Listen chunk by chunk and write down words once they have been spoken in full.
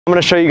I'm going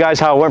to show you guys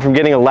how it went from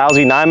getting a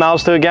lousy 9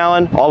 miles to a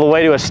gallon all the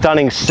way to a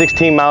stunning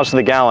 16 miles to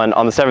the gallon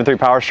on the 7.3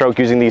 Powerstroke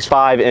using these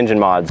 5 engine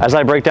mods. As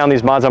I break down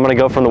these mods, I'm going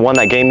to go from the one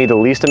that gave me the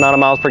least amount of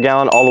miles per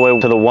gallon all the way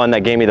to the one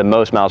that gave me the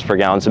most miles per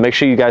gallon. So make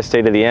sure you guys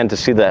stay to the end to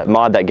see the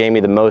mod that gave me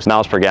the most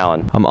miles per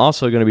gallon. I'm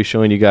also going to be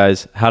showing you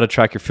guys how to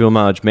track your fuel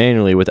mileage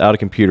manually without a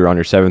computer on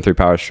your 7.3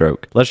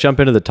 Powerstroke. Let's jump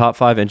into the top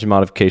 5 engine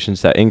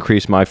modifications that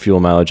increase my fuel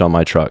mileage on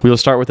my truck. We will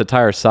start with the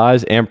tire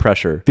size and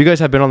pressure. If you guys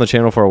have been on the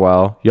channel for a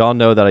while, y'all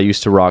know that I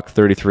used to rock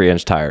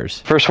 33-inch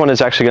tires. First one is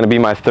actually going to be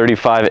my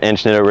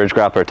 35-inch Nitto Ridge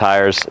Grappler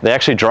tires. They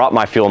actually dropped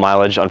my fuel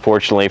mileage,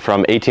 unfortunately,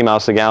 from 18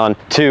 miles to the gallon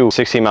to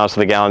 16 miles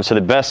to the gallon. So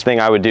the best thing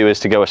I would do is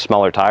to go with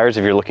smaller tires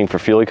if you're looking for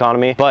fuel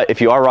economy. But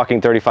if you are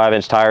rocking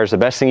 35-inch tires, the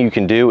best thing you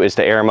can do is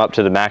to air them up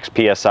to the max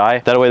PSI.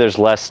 That way there's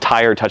less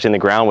tire touching the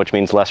ground, which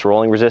means less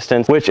rolling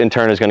resistance, which in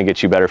turn is going to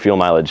get you better fuel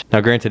mileage. Now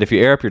granted, if you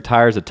air up your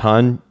tires a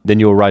ton, then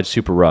you'll ride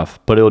super rough,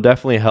 but it will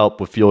definitely help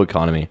with fuel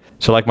economy.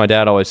 So like my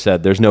dad always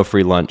said, there's no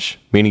free lunch,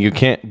 meaning you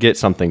can't get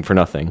something for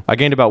nothing. I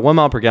gained about 1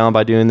 mile per gallon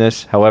by doing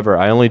this. However,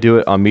 I only do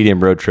it on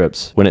medium road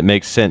trips when it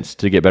makes sense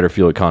to get better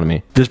fuel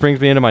economy. This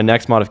brings me into my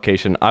next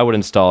modification I would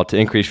install to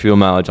increase fuel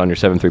mileage on your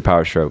 7.3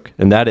 Powerstroke,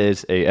 and that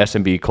is a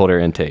S&B cold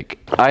air intake.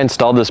 I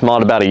installed this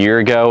mod about a year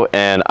ago,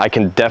 and I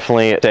can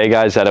definitely say,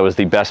 guys, that it was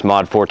the best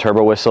mod for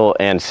turbo whistle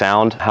and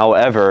sound.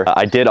 However,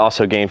 I did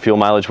also gain fuel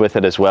mileage with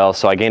it as well.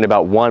 So I gained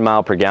about 1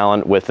 mile per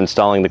gallon with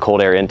installing the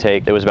cold air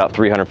intake. It was about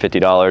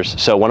 $350.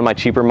 So one of my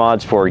cheaper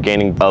mods for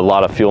gaining a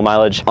lot of fuel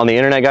mileage. On the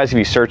internet, guys, if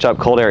you search up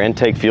cold air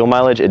intake fuel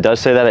mileage, it does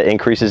say that it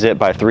increases it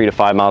by 3 to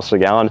 5 miles to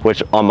the gallon,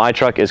 which on my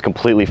truck is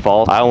completely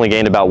false. I only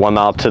gained about 1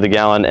 mile to the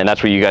gallon, and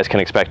that's what you guys can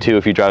expect too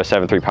if you drive a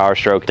 7.3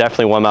 Powerstroke.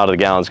 Definitely 1 mile to the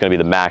gallon is going to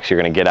be the max you're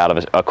going to get out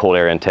of a cold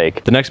air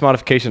intake. The next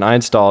modification I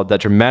installed that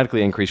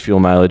dramatically increased fuel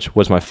mileage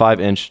was my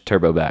 5-inch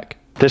turbo back.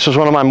 This was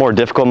one of my more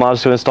difficult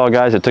mods to install,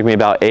 guys. It took me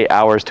about 8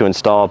 hours to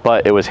install,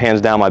 but it was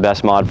hands down my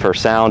best mod for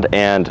sound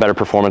and better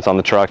performance on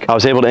the truck. I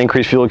was able to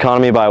increase fuel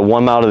economy by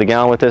 1 mile to the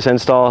gallon with this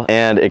install,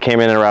 and it came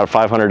in at around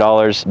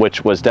 $500,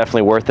 which was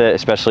definitely worth it,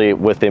 especially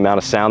with the amount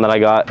of sound that I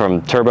got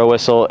from turbo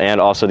whistle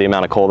and also the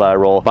amount of coal that I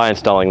roll by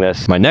installing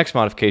this. My next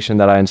modification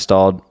that I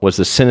installed was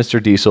the Sinister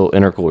Diesel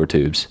intercooler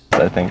tubes.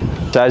 I think.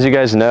 So as you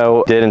guys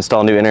know, I did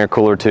install new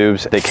intercooler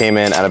tubes. They came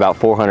in at about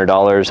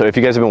 $400. So if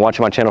you guys have been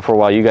watching my channel for a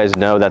while, you guys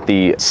know that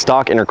the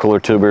stock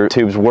intercooler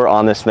tubes were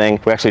on this thing.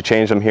 We actually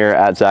changed them here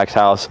at Zach's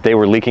house. They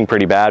were leaking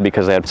pretty bad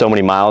because they had so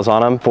many miles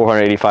on them,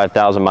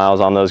 485,000 miles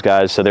on those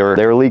guys. So they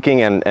were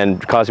leaking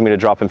and causing me to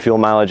drop in fuel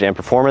mileage and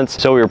performance.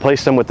 So we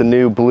replaced them with the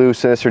new blue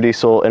Sinister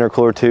Diesel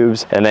intercooler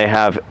tubes, and they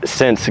have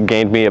since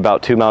gained me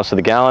about 2 miles to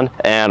the gallon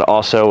and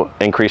also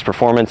increased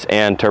performance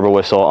and turbo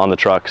whistle on the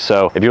truck.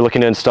 So if you're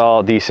looking to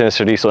install the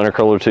Sinister Diesel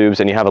intercooler tubes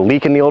and you have a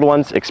leak in the old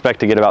ones, expect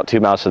to get about 2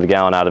 miles to the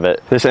gallon out of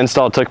it. This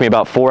install took me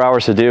about 4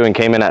 hours to do and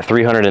came in at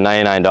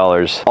 $399.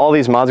 All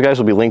these mods, guys,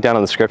 will be linked down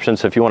in the description,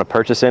 so if you want to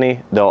purchase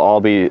any, they'll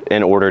all be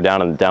in order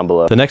down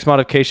below. The next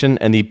modification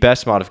and the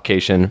best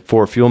modification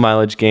for fuel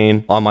mileage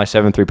gain on my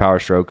 7.3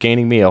 Powerstroke,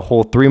 gaining me a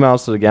whole 3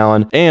 miles to the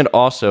gallon and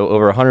also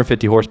over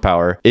 150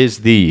 horsepower, is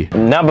the...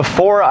 Now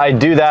before I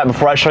do that,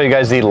 before I show you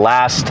guys the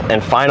last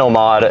and final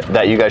mod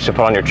that you guys should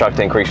put on your truck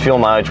to increase fuel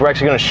mileage, we're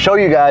actually going to show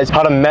you guys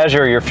how to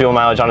measure your fuel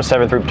mileage on a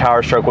 7.3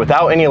 Powerstroke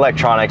without any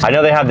electronics. I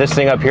know they have this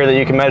thing up here that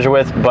you can measure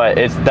with, but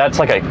that's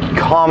like a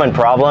common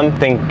problem.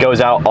 Thing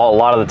goes out a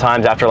lot of the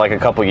times after like a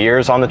couple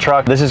years on the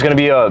truck. This is going to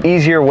be an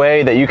easier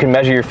way that you can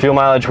measure your fuel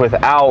mileage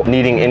without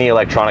needing any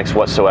electronics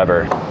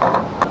whatsoever.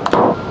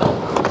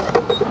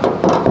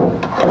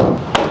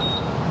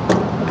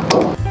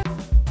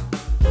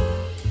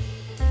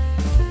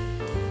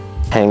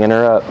 Hanging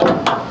her up.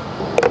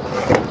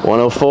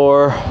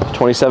 104,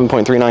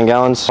 27.39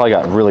 gallons. I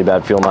got really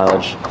bad fuel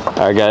mileage.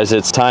 All right, guys,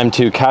 it's time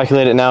to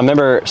calculate it now.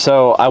 Remember,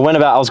 so I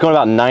was going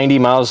about 90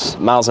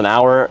 miles an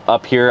hour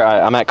up here.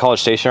 I'm at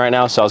College Station right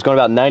now, so I was going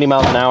about 90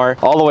 miles an hour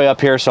all the way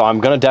up here, so I'm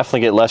gonna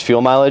definitely get less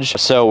fuel mileage.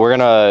 So we're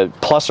gonna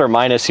plus or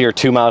minus here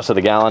 2 miles to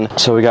the gallon.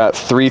 So we got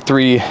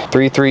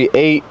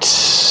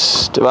 338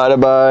 divided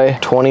by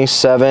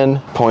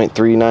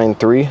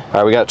 27.393. All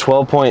right, we got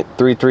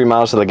 12.33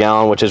 miles to the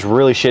gallon, which is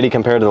really shitty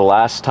compared to the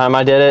last time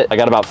I did it. I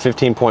got about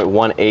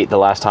 15.18 the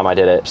last time I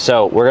did it.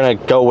 So we're gonna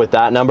go with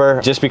that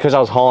number just because I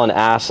was hauling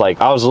ass. Like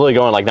I was literally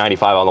going like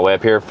 95 on the way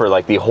up here for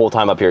like the whole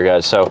time up here,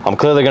 guys. So I'm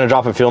clearly gonna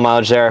drop in fuel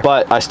mileage there,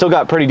 but I still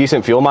got pretty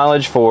decent fuel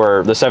mileage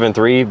for the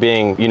 7.3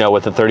 being, you know,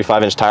 with the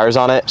 35-inch tires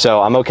on it. So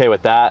I'm okay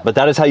with that, but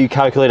that is how you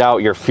calculate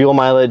out your fuel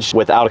mileage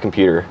without a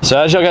computer. So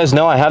as you guys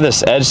know, I have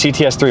this Edge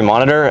CTS3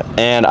 monitor,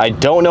 and I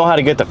don't know how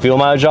to get the fuel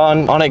mileage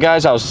on it,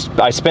 guys.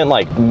 I spent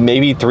like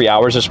maybe 3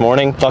 hours this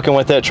morning fucking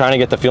with it, trying to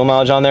get the fuel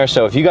mileage on there.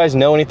 So if you guys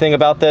know anything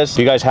about this, if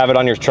you guys have it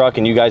on your truck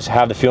and you guys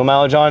have the fuel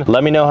mileage on,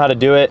 let me know how to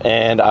do it,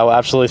 and I will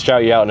absolutely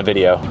shout you out in a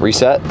video.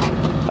 Reset.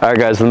 All right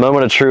guys, the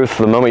moment of truth,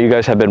 the moment you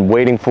guys have been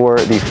waiting for,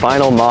 the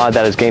final mod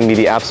that has gained me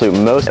the absolute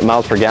most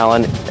miles per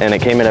gallon, and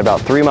it came in at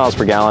about 3 miles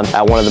per gallon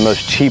at one of the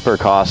most cheaper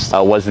costs,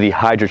 was the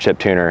hydro chip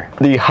tuner.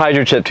 The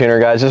hydro chip tuner,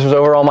 guys, this was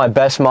overall my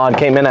best mod,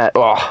 came in at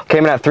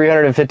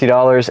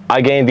 $350.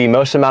 I gained the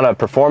most amount of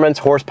performance,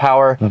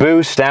 horsepower,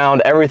 boost,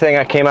 sound, everything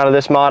that came out of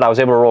this mod. I was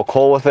able to roll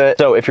coal with it.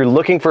 So if you're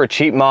looking for a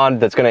cheap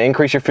mod that's gonna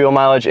increase your fuel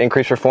mileage,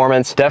 increase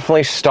performance,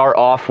 definitely start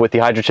off with the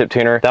hydro chip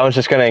tuner. That one's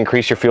just gonna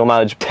increase your fuel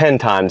mileage 10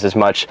 times as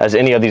much as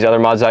any of these other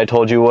mods that I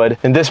told you would.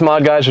 And this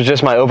mod, guys, was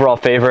just my overall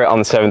favorite on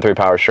the 7.3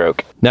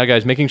 Powerstroke. Now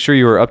guys, making sure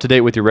you are up to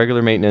date with your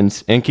regular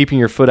maintenance and keeping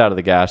your foot out of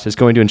the gas is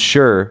going to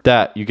ensure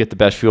that you get the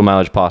best fuel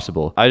mileage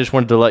possible. I just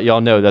wanted to let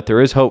y'all know that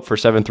there is hope for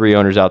 7.3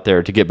 owners out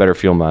there to get better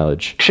fuel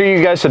mileage. Make sure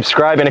you guys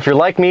subscribe, and if you're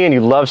like me and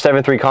you love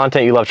 7.3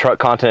 content, you love truck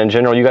content in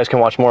general, you guys can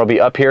watch more. It'll be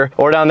up here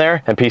or down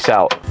there, and peace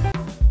out.